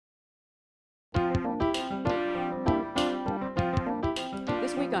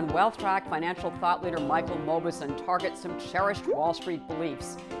week on Wealth Track, financial thought leader Michael Mauboussin targets some cherished Wall Street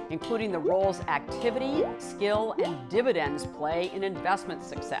beliefs, including the roles activity, skill, and dividends play in investment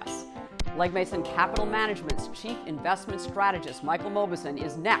success. Legg Capital Management's chief investment strategist Michael Mauboussin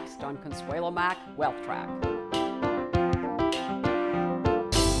is next on Consuelo Mack Wealth Track.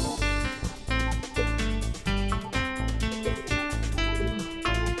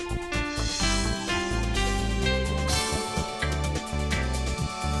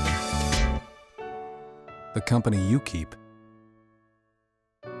 The company you keep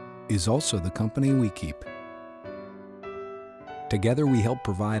is also the company we keep. Together, we help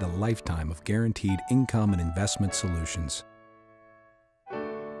provide a lifetime of guaranteed income and investment solutions.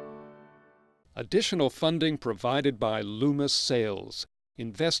 Additional funding provided by Loomis Sales.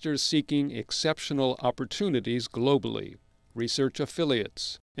 Investors seeking exceptional opportunities globally. Research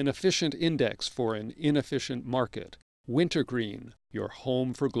affiliates. An efficient index for an inefficient market. Wintergreen, your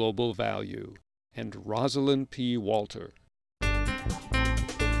home for global value. And Rosalind P. Walter.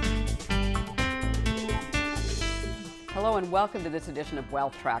 Hello and welcome to this edition of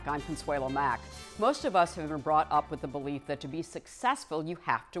Wealth Track. I'm Consuelo Mack. Most of us have been brought up with the belief that to be successful, you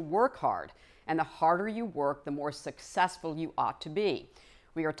have to work hard. And the harder you work, the more successful you ought to be.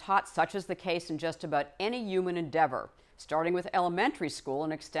 We are taught such is the case in just about any human endeavor, starting with elementary school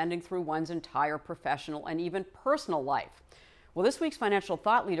and extending through one's entire professional and even personal life. Well, this week's financial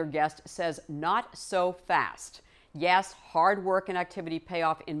thought leader guest says not so fast. Yes, hard work and activity pay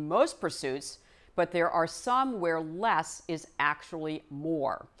off in most pursuits, but there are some where less is actually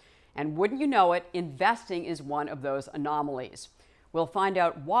more. And wouldn't you know it, investing is one of those anomalies. We'll find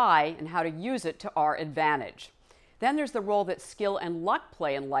out why and how to use it to our advantage. Then there's the role that skill and luck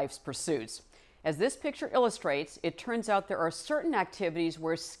play in life's pursuits. As this picture illustrates, it turns out there are certain activities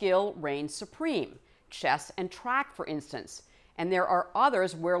where skill reigns supreme. Chess and track, for instance. And there are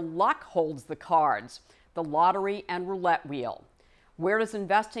others where luck holds the cards, the lottery and roulette wheel. Where does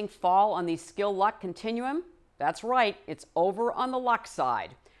investing fall on the skill-luck continuum? That's right, it's over on the luck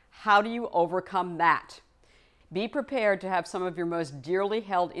side. How do you overcome that? Be prepared to have some of your most dearly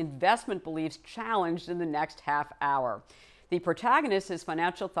held investment beliefs challenged in the next half hour. The protagonist is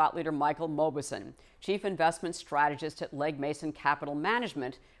financial thought leader Michael Mauboussin, chief investment strategist at Legg Capital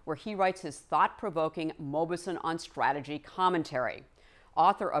Management, where he writes his thought-provoking Mauboussin on Strategy commentary.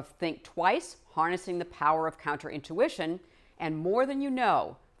 Author of Think Twice, Harnessing the Power of Counterintuition, and More Than You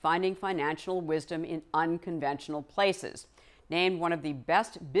Know, Finding Financial Wisdom in Unconventional Places, named one of the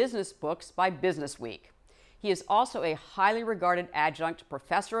best business books by Businessweek. He is also a highly regarded adjunct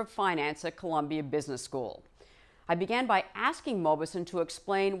professor of finance at Columbia Business School. I began by asking Mauboussin to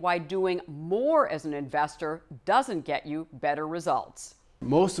explain why doing more as an investor doesn't get you better results.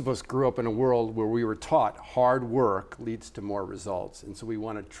 Most of us grew up in a world where we were taught hard work leads to more results. And so we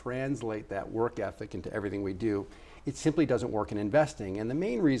want to translate that work ethic into everything we do. It simply doesn't work in investing. And the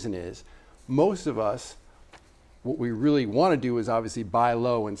main reason is most of us, what we really want to do is obviously buy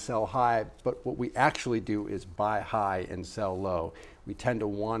low and sell high. But what we actually do is buy high and sell low. We tend to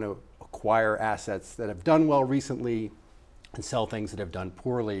want to acquire assets that have done well recently and sell things that have done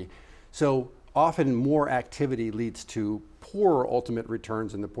poorly. So often more activity leads to poorer ultimate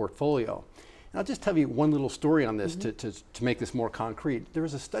returns in the portfolio. And I'll just tell you one little story on this to make this more concrete. There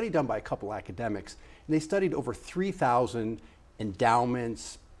was a study done by a couple academics, and they studied over 3,000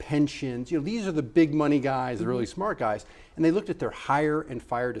 endowments, pensions. You know, these are the big money guys, the really smart guys, and they looked at their hire and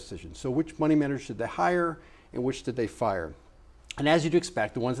fire decisions. So which money managers did they hire and which did they fire? And as you'd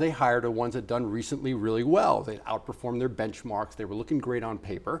expect, the ones they hired are ones that had done recently really well. They outperformed their benchmarks. They were looking great on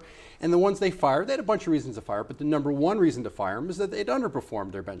paper. And the ones they fired, they had a bunch of reasons to fire, but the number one reason to fire them is that they'd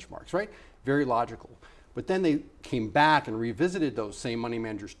underperformed their benchmarks, right? Very logical. But then they came back and revisited those same money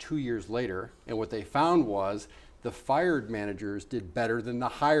managers 2 years later, and what they found was the fired managers did better than the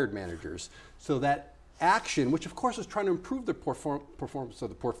hired managers. So that action, which of course was trying to improve the performance of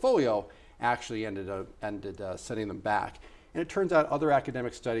the portfolio, actually ended setting them back. And it turns out other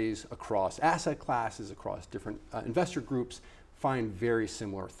academic studies across asset classes, across different investor groups, find very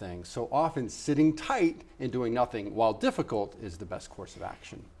similar things. So often sitting tight and doing nothing, while difficult, is the best course of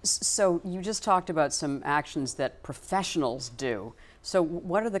action. So you just talked about some actions that professionals do. So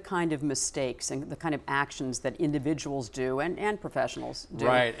what are the kind of mistakes and the kind of actions that individuals do and professionals do?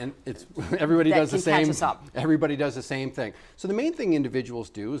 Right, and it's everybody does the same. Catch us up. Everybody does the same thing. So the main thing individuals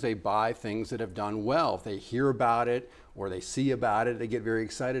do is they buy things that have done well. If they hear about it or they see about it, they get very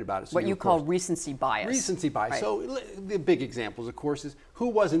excited about it. So what you call recency bias. Recency bias. Right. So the big examples, of course, is who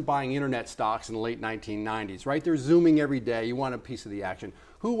wasn't buying internet stocks in the late 1990s, right? They're zooming every day. You want a piece of the action.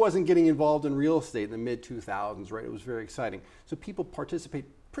 Who wasn't getting involved in real estate in the mid-2000s, right? It was very exciting. So people participate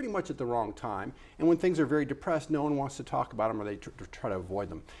pretty much at the wrong time. And when things are very depressed, no one wants to talk about them, or they try to avoid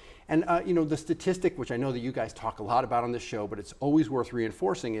them. And you know, the statistic, which I know that you guys talk a lot about on this show, but it's always worth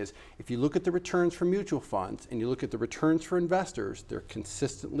reinforcing, is if you look at the returns for mutual funds and you look at the returns for investors, they're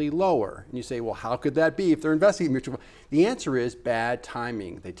consistently lower. And you say, well, how could that be if they're investing in mutual funds? The answer is bad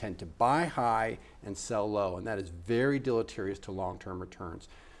timing. They tend to buy high and sell low, and that is very deleterious to long-term returns.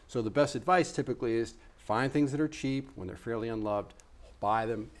 So the best advice typically is find things that are cheap when they're fairly unloved, buy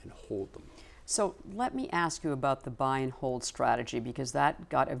them and hold them. So let me ask you about the buy and hold strategy, because that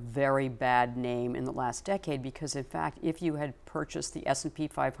got a very bad name in the last decade, because in fact, if you had purchased the S&P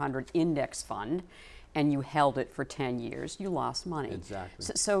 500 index fund and you held it for 10 years, you lost money. Exactly.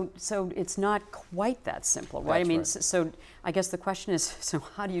 So it's not quite that simple, right? That's I mean, right. So I guess the question is, so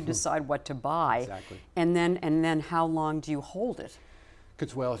how do you decide what to buy? Exactly. And then how long do you hold it?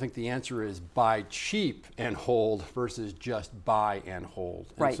 Well, I think the answer is buy cheap and hold versus just buy and hold.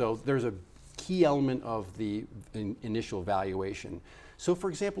 And Right. so there's a key element of the initial valuation. So for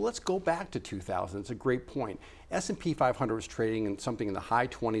example, let's go back to 2000. It's a great point. S&P 500 was trading in something in the high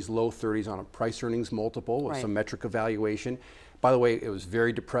 20s, low 30s on a price earnings multiple with Right. some metric evaluation. By the way, it was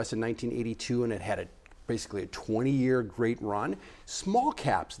very depressed in 1982, and it had basically a 20-year great run. Small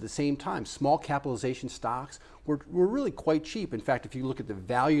caps at the same time, small capitalization stocks were really quite cheap. In fact, if you look at the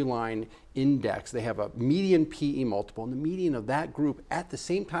Value Line Index, they have a median PE multiple, and the median of that group at the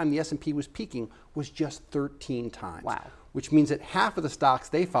same time the S&P was peaking was just 13 times. Wow. Which means that half of the stocks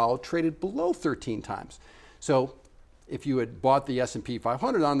they followed traded below 13 times. So if you had bought the S&P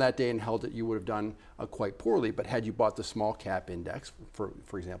 500 on that day and held it, you would have done quite poorly. But had you bought the small cap index, for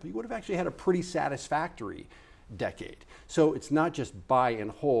example, you would have actually had a pretty satisfactory decade. So it's not just buy and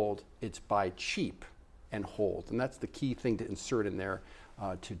hold, it's buy cheap and hold. And that's the key thing to insert in there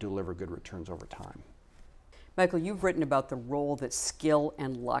to deliver good returns over time. Michael, you've written about the role that skill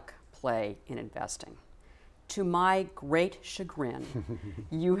and luck play in investing. To my great chagrin,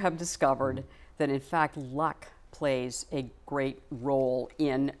 you have discovered that in fact luck plays a great role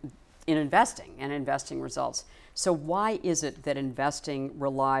in investing and investing results. So why is it that investing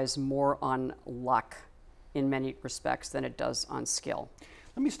relies more on luck in many respects than it does on skill?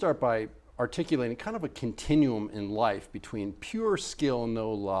 Let me start by articulating kind of a continuum in life between pure skill,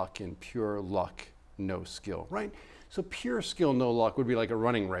 no luck, and pure luck, no skill, right? So pure skill, no luck would be like a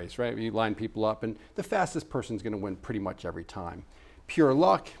running race, right? You line people up and the fastest person's going to win pretty much every time. Pure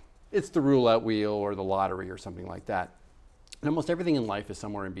luck, it's the roulette wheel or the lottery or something like that. And almost everything in life is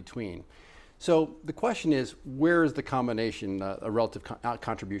somewhere in between. So the question is, where is the combination, relative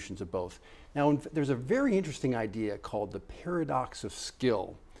contributions of both? Now, there's a very interesting idea called the paradox of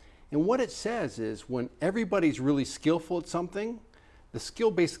skill. And what it says is when everybody's really skillful at something, the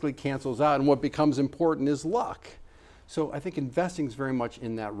skill basically cancels out, and what becomes important is luck. So I think investing is very much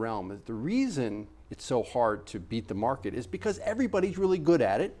in that realm. The reason it's so hard to beat the market is because everybody's really good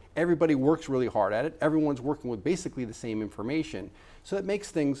at it. Everybody works really hard at it. Everyone's working with basically the same information. So that makes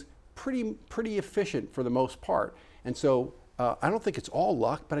things pretty efficient for the most part. And so I don't think it's all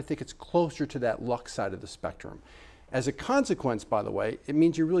luck, but I think it's closer to that luck side of the spectrum. As a consequence, by the way, it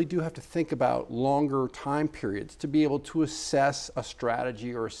means you really do have to think about longer time periods to be able to assess a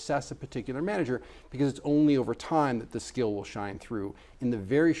strategy or assess a particular manager, because it's only over time that the skill will shine through. In the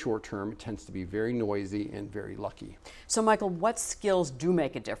very short term, it tends to be very noisy and very lucky. So Michael, what skills do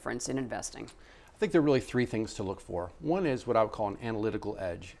make a difference in investing? I think there are really three things to look for. One is what I would call an analytical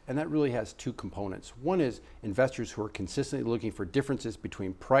edge, and that really has two components. One is investors who are consistently looking for differences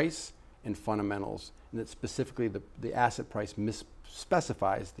between price and fundamentals, and that specifically the asset price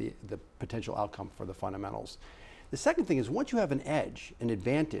specifies the potential outcome for the fundamentals. The second thing is once you have an edge, an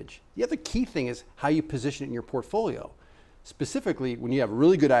advantage, the other key thing is how you position it in your portfolio. Specifically, when you have a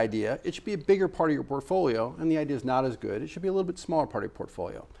really good idea, it should be a bigger part of your portfolio, and the idea is not as good, it should be a little bit smaller part of your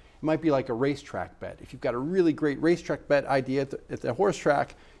portfolio. It might be like a racetrack bet. If you've got a really great racetrack bet idea at the horse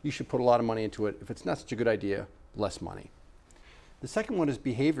track, you should put a lot of money into it. If it's not such a good idea, less money. The second one is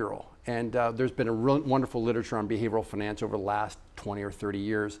behavioral, and there's been a wonderful literature on behavioral finance over the last 20 or 30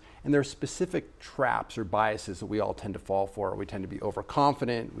 years, and there are specific traps or biases that we all tend to fall for. We tend to be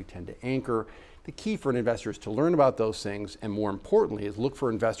overconfident, we tend to anchor. The key for an investor is to learn about those things, and more importantly is look for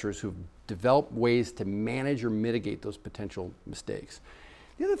investors who've developed ways to manage or mitigate those potential mistakes.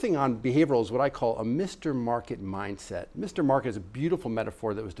 The other thing on behavioral is what I call a Mr. Market mindset. Mr. Market is a beautiful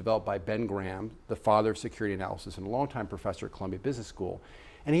metaphor that was developed by Ben Graham, the father of security analysis and a longtime professor at Columbia Business School.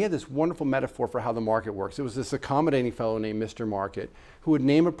 And he had this wonderful metaphor for how the market works. It was this accommodating fellow named Mr. Market who would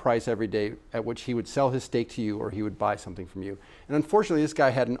name a price every day at which he would sell his stake to you or he would buy something from you. And unfortunately, this guy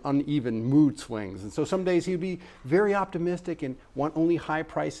had an uneven mood swings. And so some days he would be very optimistic and want only high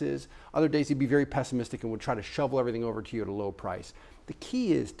prices. Other days he'd be very pessimistic and would try to shovel everything over to you at a low price. The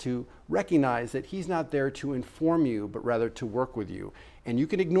key is to recognize that he's not there to inform you, but rather to work with you. And you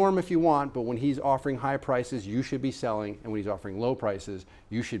can ignore him if you want, but when he's offering high prices, you should be selling, and when he's offering low prices,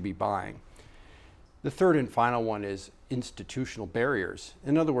 you should be buying. The third and final one is institutional barriers.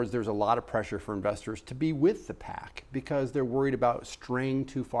 In other words, there's a lot of pressure for investors to be with the pack because they're worried about straying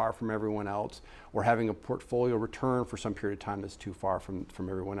too far from everyone else or having a portfolio return for some period of time that's too far from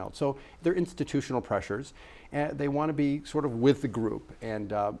everyone else. So they're institutional pressures, and they want to be sort of with the group.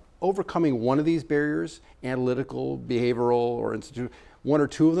 And overcoming one of these barriers, analytical, behavioral, or institutional, one or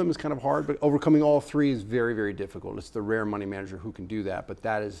two of them is kind of hard, but overcoming all three is very, very difficult. It's the rare money manager who can do that, but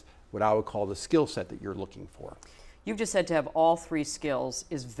that is what I would call the skill set that you're looking for. You've just said to have all three skills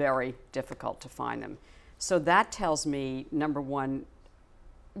is very difficult to find them. So that tells me, number one,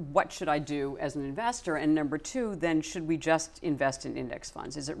 what should I do as an investor? And number two, then should we just invest in index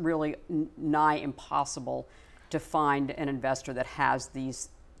funds? Is it really nigh impossible to find an investor that has these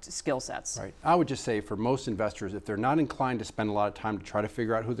skill sets? Right. I would just say for most investors, if they're not inclined to spend a lot of time to try to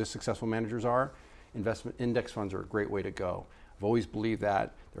figure out who the successful managers are, investment index funds are a great way to go. I've always believed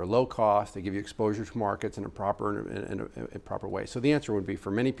that. They're low cost, they give you exposure to markets in a proper way. So the answer would be,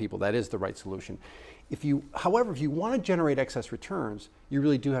 for many people, that is the right solution. However, if you want to generate excess returns, you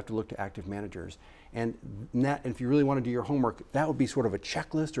really do have to look to active managers. And if you really want to do your homework, that would be sort of a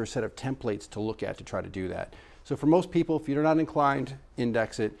checklist or a set of templates to look at to try to do that. So for most people, if you're not inclined,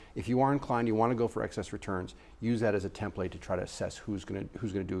 index it. If you are inclined, you want to go for excess returns, use that as a template to try to assess who's going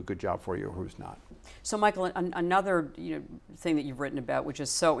to do a good job for you or who's not. So Michael, another thing that you've written about, which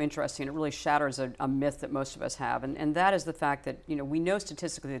is so interesting, it really shatters a myth that most of us have, and that is the fact that we know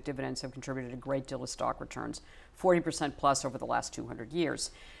statistically that dividends have contributed a great deal to stock returns, 40% plus over the last 200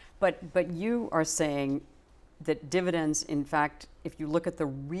 years. But you are saying that dividends, in fact, if you look at the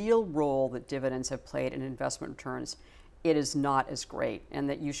real role that dividends have played in investment returns, it is not as great, and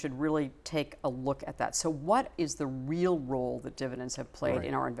that you should really take a look at that. So what is the real role that dividends have played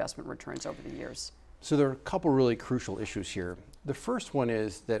in our investment returns over the years? So there are a couple really crucial issues here. The first one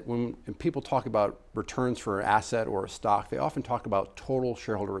is that when people talk about returns for an asset or a stock, they often talk about total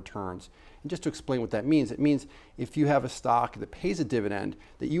shareholder returns. And just to explain what that means, it means if you have a stock that pays a dividend,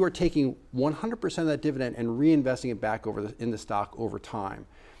 that you are taking 100% of that dividend and reinvesting it back in the stock over time.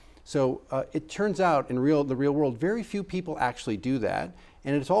 So it turns out in the real world, very few people actually do that.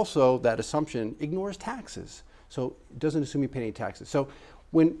 And it's also, that assumption ignores taxes. So it doesn't assume you pay any taxes. So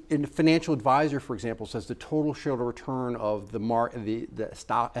when a financial advisor, for example, says the total shareholder return of the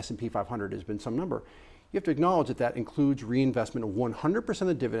stock S&P 500 has been some number, you have to acknowledge that that includes reinvestment of 100% of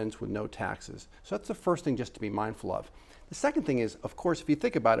the dividends with no taxes. So that's the first thing just to be mindful of. The second thing is, of course, if you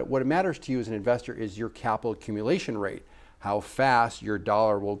think about it, what matters to you as an investor is your capital accumulation rate, how fast your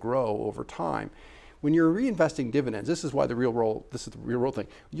dollar will grow over time. When you're reinvesting dividends, this is the real world thing.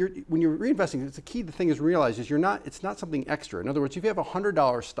 When you're reinvesting, it's the key thing is realize is it's not something extra. In other words, if you have a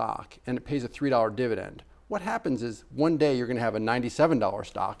 $100 stock and it pays a $3 dividend, what happens is one day you're going to have a $97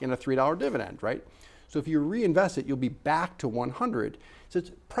 stock and a $3 dividend, right? So if you reinvest it, you'll be back to 100. So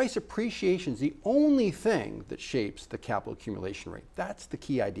price appreciation is the only thing that shapes the capital accumulation rate. That's the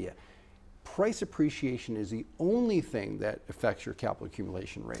key idea. Price appreciation is the only thing that affects your capital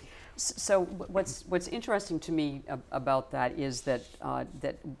accumulation rate. So what's interesting to me about that is that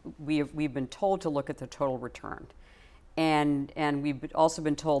we've been told to look at the total return, and we've also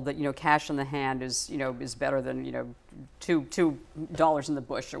been told that cash in the hand is better than $2 in the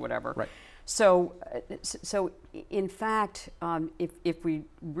bush or whatever. Right. So in fact, if we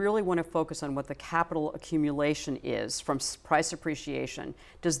really want to focus on what the capital accumulation is from price appreciation,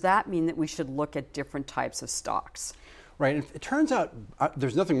 does that mean that we should look at different types of stocks? Right, and it turns out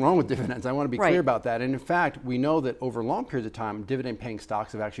there's nothing wrong with dividends. I want to be clear about that. And in fact, we know that over long periods of time, dividend-paying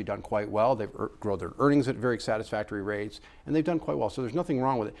stocks have actually done quite well. They've grown their earnings at very satisfactory rates, and they've done quite well. So there's nothing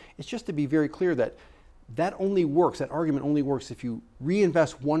wrong with it. It's just to be very clear that that argument only works if you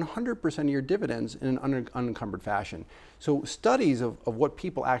reinvest 100% of your dividends in an unencumbered fashion. So studies of what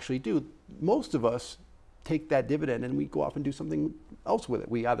people actually do, most of us take that dividend and we go off and do something else with it.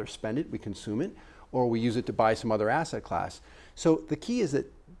 We either spend it, we consume it, or we use it to buy some other asset class. So the key is that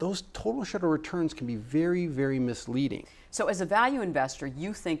those total shareholder returns can be very, very misleading. So as a value investor,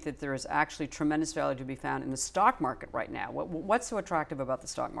 you think that there is actually tremendous value to be found in the stock market right now. What's so attractive about the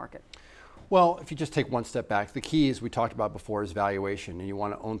stock market? Well, if you just take one step back, the key, as we talked about before, is valuation, and you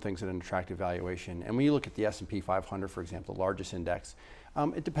want to own things at an attractive valuation. And when you look at the S&P 500, for example, the largest index,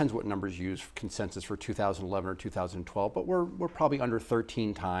 it depends what numbers you use for consensus for 2011 or 2012, but we're probably under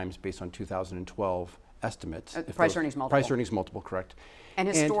 13 times based on 2012 estimates. Price earnings multiple. Price earnings multiple, correct. And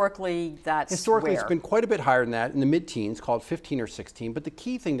historically, historically where? It's been quite a bit higher than that, in the mid-teens, called 15 or 16. But the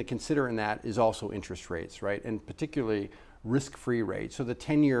key thing to consider in that is also interest rates, right? And particularly risk-free rates. So the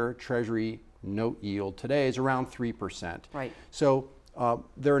 10-year Treasury note yield today is around 3%. Right. So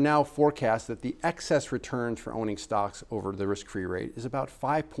there are now forecasts that the excess returns for owning stocks over the risk-free rate is about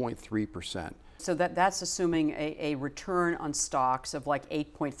 5.3%. So that's assuming a return on stocks of like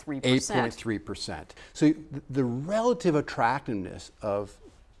 8.3%. 8.3%. So the relative attractiveness of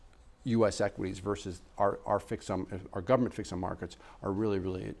U.S. equities versus our government fixed income markets are really,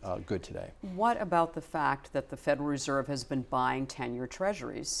 really good today. What about the fact that the Federal Reserve has been buying 10-year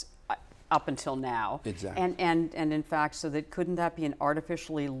treasuries up until now? Exactly. And in fact, so that couldn't that be an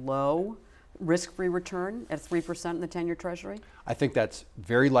artificially low risk-free return at 3% in the 10-year treasury? I think that's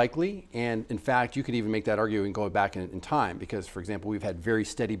very likely, and in fact, you could even make that argument going back in time, because, for example, we've had very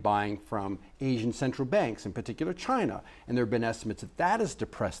steady buying from Asian central banks, in particular China, and there have been estimates that that has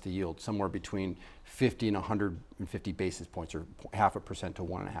depressed the yield somewhere between 50 and 150 basis points, or 0.5% to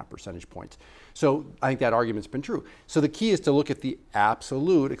 1.5 percentage points. So I think that argument's been true. So the key is to look at the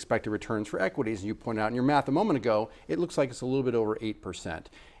absolute expected returns for equities, and you pointed out in your math a moment ago, it looks like it's a little bit over 8%.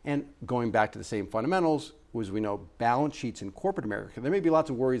 And going back to the same fundamentals, as we know, balance sheets in corporate America, there may be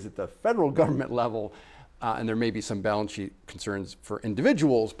lots of worries at the federal government level, and there may be some balance sheet concerns for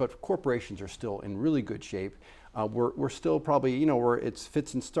individuals, but corporations are still in really good shape. We're still probably, it's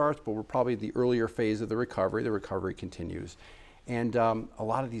fits and starts, but we're probably the earlier phase of the recovery. The recovery continues. And a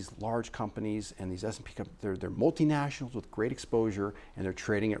lot of these large companies and these S&P companies, they're multinationals with great exposure, and they're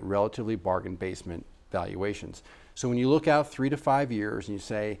trading at relatively bargain basement valuations. So when you look out 3 to 5 years and you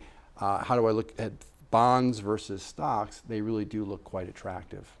say, how do I look at bonds versus stocks, they really do look quite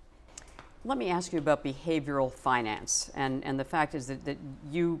attractive. Let me ask you about behavioral finance. And the fact is that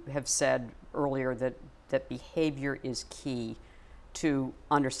you have said earlier that behavior is key to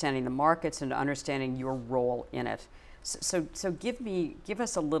understanding the markets and to understanding your role in it. So give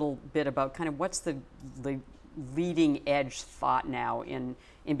us a little bit about kind of what's the leading edge thought now in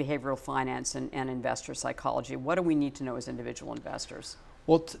behavioral finance and investor psychology. What do we need to know as individual investors?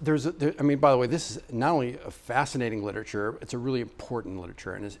 Well, by the way, this is not only a fascinating literature, it's a really important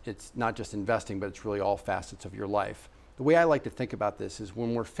literature, and it's not just investing, but it's really all facets of your life. The way I like to think about this is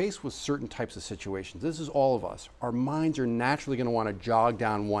when we're faced with certain types of situations, this is all of us, our minds are naturally going to want to jog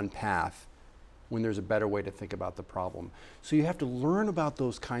down one path when there's a better way to think about the problem. So you have to learn about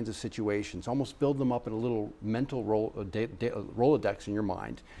those kinds of situations, almost build them up in a little mental Rolodex in your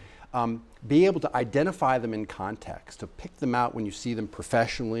mind. Be able to identify them in context, to pick them out when you see them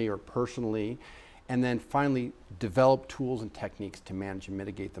professionally or personally, and then finally develop tools and techniques to manage and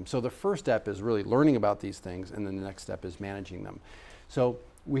mitigate them. So the first step is really learning about these things, and then the next step is managing them. So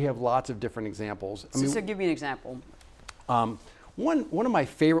we have lots of different examples. So give me an example. One of my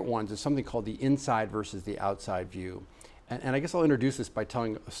favorite ones is something called the inside versus the outside view. And I guess I'll introduce this by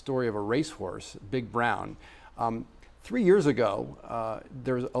telling a story of a racehorse, Big Brown. 3 years ago,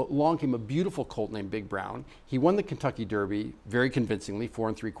 along came a beautiful colt named Big Brown. He won the Kentucky Derby very convincingly,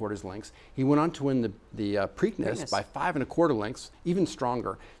 4 3/4 lengths. He went on to win the Preakness by 5 1/4 lengths, even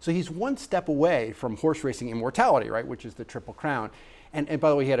stronger. So he's one step away from horse racing immortality, right, which is the Triple Crown. And by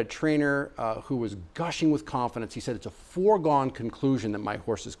the way, he had a trainer who was gushing with confidence. He said, it's a foregone conclusion that my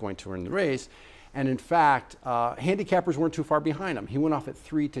horse is going to win the race. And in fact, handicappers weren't too far behind him. He went off at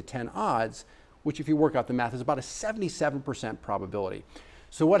 3 to 10 odds, which if you work out the math is about a 77% probability.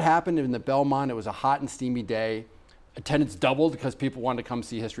 So what happened in the Belmont, it was a hot and steamy day. Attendance doubled because people wanted to come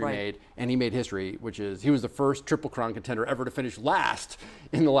see history made, and he made history, which is he was the first Triple Crown contender ever to finish last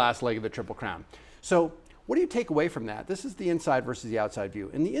in the last leg of the Triple Crown. So what do you take away from that? This is the inside versus the outside view.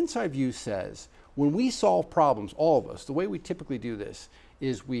 And the inside view says, when we solve problems, all of us, the way we typically do this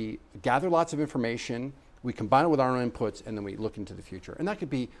is we gather lots of information, we combine it with our own inputs, and then we look into the future. And that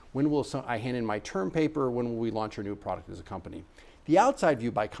could be, when will I hand in my term paper, when will we launch our new product as a company? The outside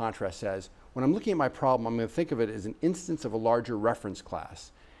view, by contrast, says, when I'm looking at my problem, I'm going to think of it as an instance of a larger reference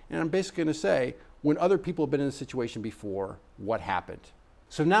class. And I'm basically going to say, when other people have been in a situation before, what happened?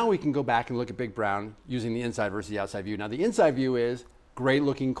 So now we can go back and look at Big Brown using the inside versus the outside view. Now the inside view is great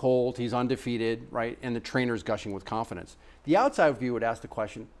looking colt, he's undefeated, right? And the trainer's gushing with confidence. The outside view would ask the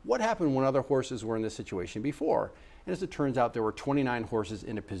question, what happened when other horses were in this situation before? And as it turns out, there were 29 horses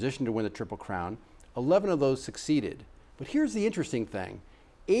in a position to win the Triple Crown. 11 of those succeeded. But here's the interesting thing.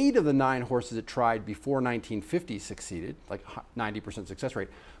 8 of the 9 horses it tried before 1950 succeeded, like 90% success rate,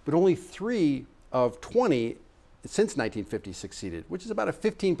 but only 3 of 20 since 1950 succeeded, which is about a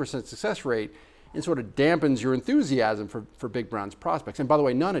 15% success rate, and sort of dampens your enthusiasm for Big Brown's prospects. And by the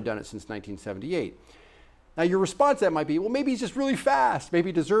way, none had done it since 1978. Now your response to that might be, well, maybe he's just really fast. Maybe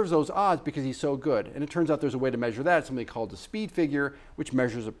he deserves those odds because he's so good. And it turns out there's a way to measure that. It's something called the speed figure, which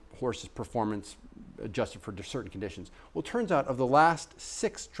measures a horse's performance adjusted for certain conditions. Well, it turns out of the last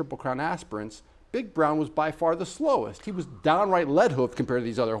 6 Triple Crown aspirants, Big Brown was by far the slowest. He was downright lead-hoofed compared to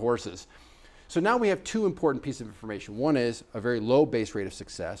these other horses. So now we have 2 important pieces of information. One is a very low base rate of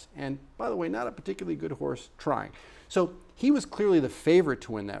success, and by the way, not a particularly good horse trying. So he was clearly the favorite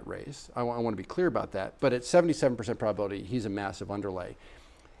to win that race. I want to be clear about that. But at 77% probability, he's a massive underlay.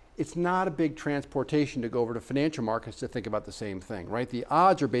 It's not a big transportation to go over to financial markets to think about the same thing, right? The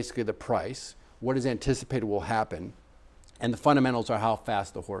odds are basically the price, what is anticipated will happen, and the fundamentals are how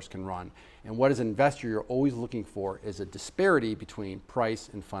fast the horse can run. And what as an investor you're always looking for is a disparity between price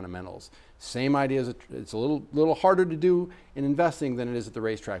and fundamentals. Same idea, it's a little harder to do in investing than it is at the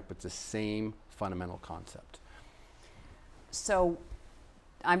racetrack, but it's the same fundamental concept. So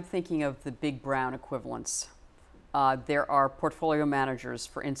I'm thinking of the Big Brown equivalents. There are portfolio managers,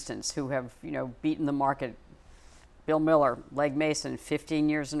 for instance, who have beaten the market. Bill Miller, Legg Mason, 15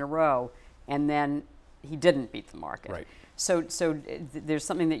 years in a row, and then he didn't beat the market. Right. So there's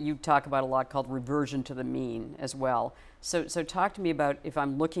something that you talk about a lot called reversion to the mean as well. So talk to me about if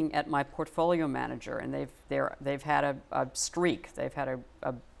I'm looking at my portfolio manager and they've had a streak, they've had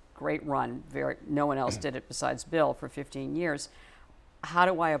a great run. No one else did it besides Bill for 15 years. How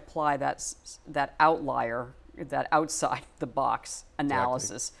do I apply that outlier, that outside the box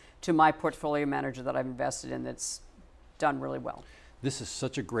analysis to my portfolio manager that I've invested in that's done really well? This is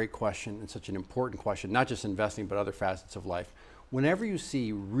such a great question and such an important question, not just investing, but other facets of life. Whenever you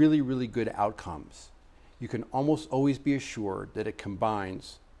see really, really good outcomes, you can almost always be assured that it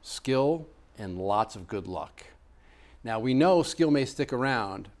combines skill and lots of good luck. Now, we know skill may stick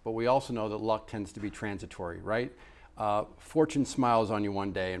around, but we also know that luck tends to be transitory, right? Fortune smiles on you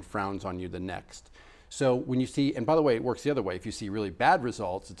one day and frowns on you the next. So when you see, and by the way, it works the other way. If you see really bad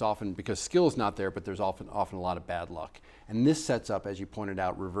results, it's often because skill is not there, but there's often a lot of bad luck. And this sets up, as you pointed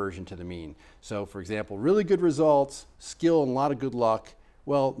out, reversion to the mean. So for example, really good results, skill and a lot of good luck.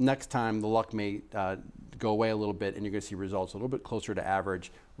 Well, next time the luck may go away a little bit and you're going to see results a little bit closer to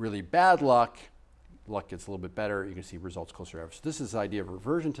average. Really bad luck, luck gets a little bit better, you can see results closer to average. So this is the idea of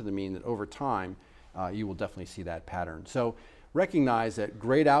reversion to the mean, that over time you will definitely see that pattern. So recognize that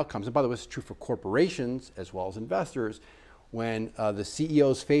great outcomes, and by the way, this is true for corporations as well as investors, when the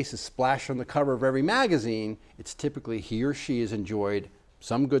CEO's face is splashed on the cover of every magazine, it's typically he or she has enjoyed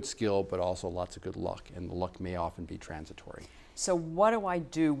some good skill, but also lots of good luck, and the luck may often be transitory. So what do I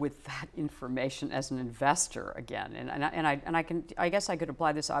do with that information as an investor again? And I guess I could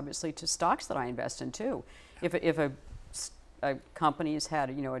apply this obviously to stocks that I invest in too. If a company has had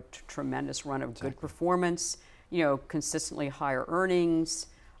a tremendous run of good performance, consistently higher earnings,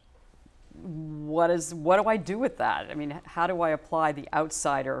 what do I do with that? I mean, how do I apply the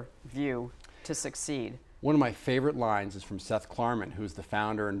outsider view to succeed? One of my favorite lines is from Seth Klarman, who's the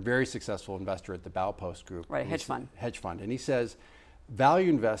founder and very successful investor at the Baupost Group. Right, hedge fund. And he says, value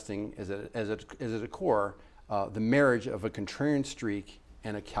investing is at the core the marriage of a contrarian streak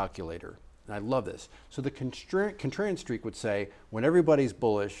and a calculator. And I love this. So the contrarian streak would say, when everybody's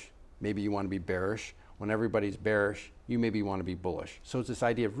bullish, maybe you want to be bearish. When everybody's bearish, you maybe want to be bullish. So it's this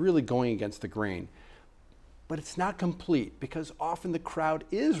idea of really going against the grain. But it's not complete, because often the crowd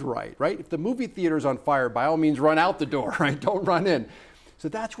is right? If the movie theater's on fire, by all means run out the door, right? Don't run in. So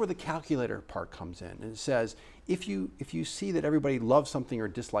that's where the calculator part comes in. And it says, if you see that everybody loves something or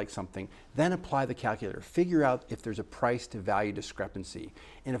dislikes something, then apply the calculator. Figure out if there's a price to value discrepancy.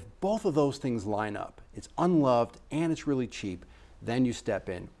 And if both of those things line up, it's unloved and it's really cheap, then you step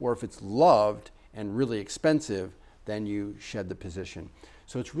in. Or if it's loved and really expensive, then you shed the position.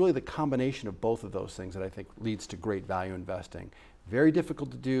 So it's really the combination of both of those things that I think leads to great value investing. Very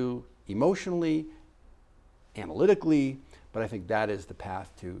difficult to do emotionally, analytically, but I think that is the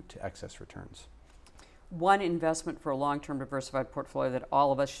path to excess returns. One investment for a long-term diversified portfolio that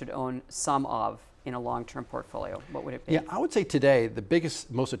all of us should own some of in a long-term portfollo, what would it be? Yeah, I would say today the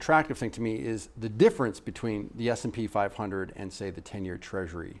biggest, most attractive thing to me is the difference between the S&P 500 and say the 10-year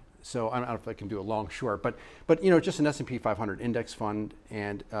Treasury. So I don't know if I can do a long short, but just an S&P 500 index fund,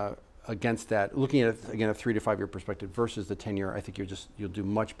 and against that, looking at it, again, a 3 to 5 year perspective versus the 10-year, I think you'll do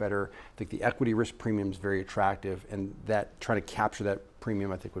much better. I think the equity risk premium is very attractive, and that trying to capture that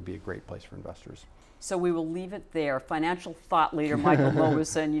premium, I think, would be a great place for investors. So we will leave it there. Financial thought leader Michael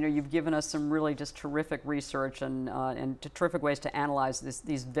Mauboussin, you've given us some really just terrific research and terrific ways to analyze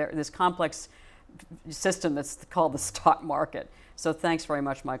this complex system that's called the stock market. So thanks very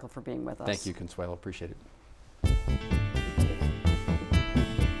much, Michael, for being with us. Thank you, Consuelo. Appreciate it.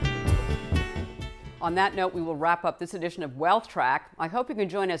 On that note, we will wrap up this edition of Wealth Track. I hope you can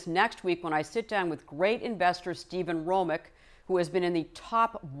join us next week when I sit down with great investor Stephen Romick, who has been in the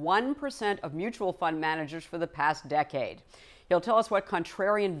top 1% of mutual fund managers for the past decade. He'll tell us what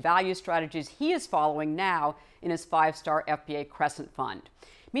contrarian value strategies he is following now in his 5-star FBA Crescent Fund.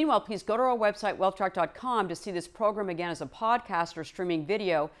 Meanwhile, please go to our website, wealthtrack.com, to see this program again as a podcast or streaming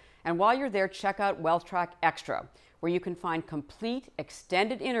video. And while you're there, check out Wealth Track Extra, where you can find complete,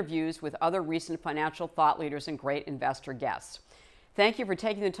 extended interviews with other recent financial thought leaders and great investor guests. Thank you for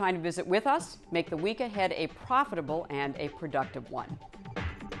taking the time to visit with us. Make the week ahead a profitable and a productive one.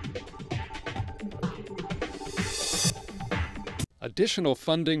 Additional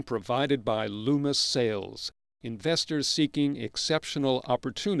funding provided by Loomis Sales. Investors seeking exceptional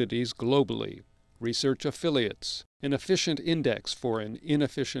opportunities globally. Research affiliates. An efficient index for an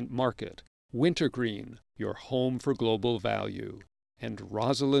inefficient market. Wintergreen, your home for global value. And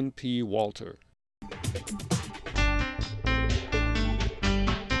Rosalind P. Walter.